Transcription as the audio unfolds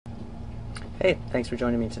Hey, thanks for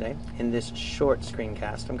joining me today. In this short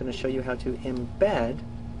screencast, I'm going to show you how to embed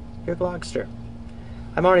your Glogster.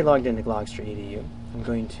 I'm already logged into Glogster EDU. I'm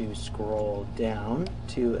going to scroll down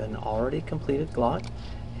to an already completed glog.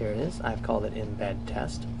 Here it is. I've called it Embed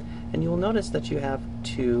Test. And you will notice that you have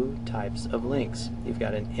two types of links. You've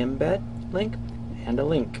got an embed link and a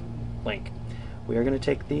link. We are going to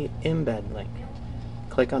take the embed link.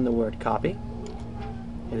 Click on the word copy.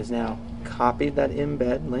 It is now copied that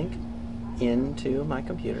embed link into my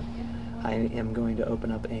computer. I am going to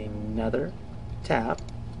open up another tab,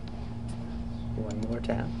 one more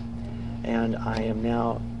tab, and I am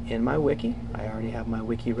now in my wiki. I already have my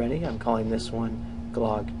wiki ready. I'm calling this one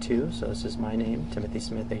glog2, so this is my name,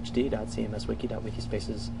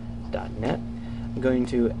 timothysmithhd.cmswiki.wikispaces.net. I'm going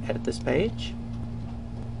to edit this page,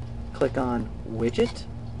 click on widget,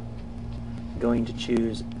 I'm going to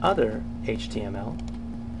choose other HTML,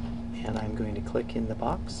 and I'm going to click in the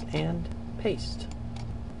box and paste.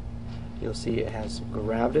 You'll see it has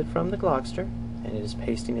grabbed it from the Glogster and it is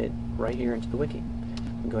pasting it right here into the wiki.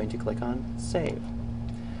 I'm going to click on save.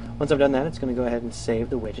 Once I've done that, it's going to go ahead and save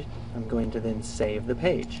the widget. I'm going to then save the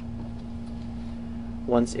page.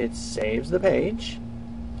 Once it saves the page,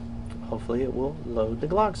 hopefully it will load the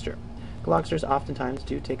Glogster. Glogsters oftentimes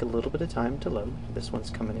do take a little bit of time to load. This one's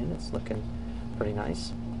coming in, it's looking pretty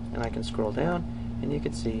nice. And I can scroll down and you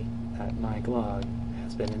can see that my glog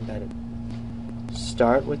has been embedded.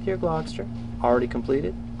 Start with your Glogster, already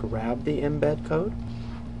completed, grab the embed code,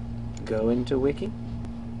 go into wiki,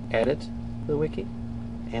 edit the wiki,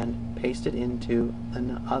 and paste it into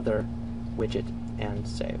another widget and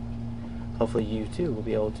save. Hopefully you too will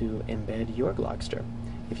be able to embed your Glogster.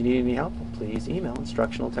 If you need any help, please email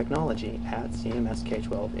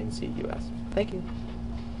instructionaltechnology@cmsk12ncus. Thank you.